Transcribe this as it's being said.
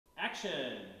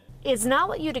Action! It's not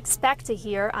what you'd expect to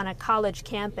hear on a college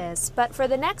campus, but for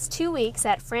the next 2 weeks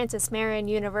at Francis Marion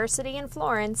University in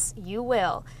Florence, you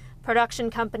will. Production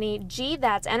company G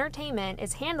That's Entertainment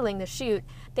is handling the shoot.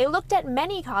 They looked at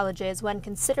many colleges when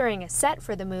considering a set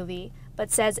for the movie,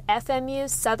 but says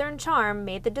FMU's Southern charm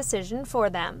made the decision for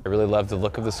them. I really loved the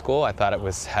look of the school. I thought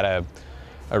it had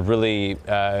a really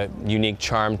unique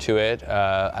charm to it.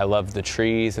 I loved the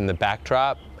trees and the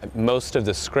backdrop. Most of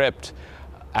the script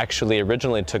actually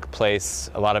originally took place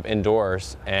a lot of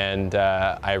indoors, and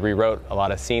I rewrote a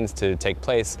lot of scenes to take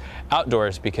place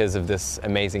outdoors because of this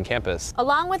amazing campus.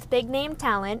 Along with big-name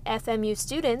talent, FMU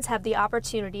students have the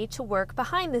opportunity to work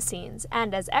behind the scenes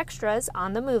and as extras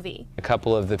on the movie. A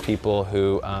couple of the people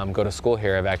who go to school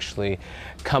here have actually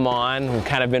come on, who've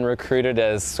kind of been recruited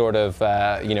as sort of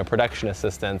production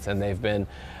assistants, and they've been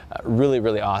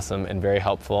really awesome and very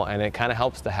helpful, and it kind of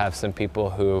helps to have some people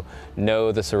who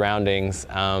know the surroundings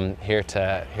here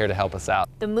to help us out.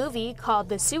 The movie, called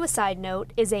The Suicide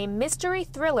Note, is a mystery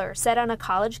thriller set on a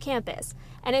college campus,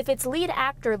 and if its lead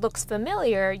actor looks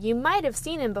familiar, you might have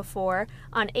seen him before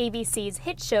on ABC's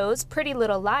hit shows Pretty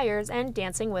Little Liars and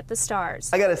Dancing with the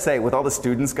Stars. I gotta say, with all the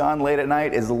students gone late at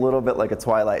night, is a little bit like a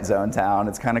Twilight Zone town.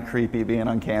 It's kind of creepy being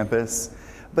on campus,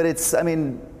 but it's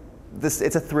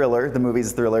a thriller. The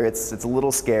movie's a thriller. It's a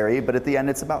little scary, but at the end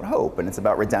it's about hope, and it's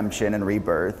about redemption and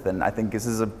rebirth, and I think this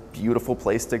is a beautiful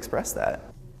place to express that.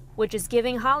 Which is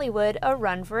giving Hollywood a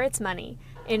run for its money.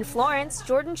 In Florence,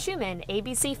 Jordan Schumann,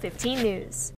 ABC 15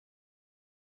 News.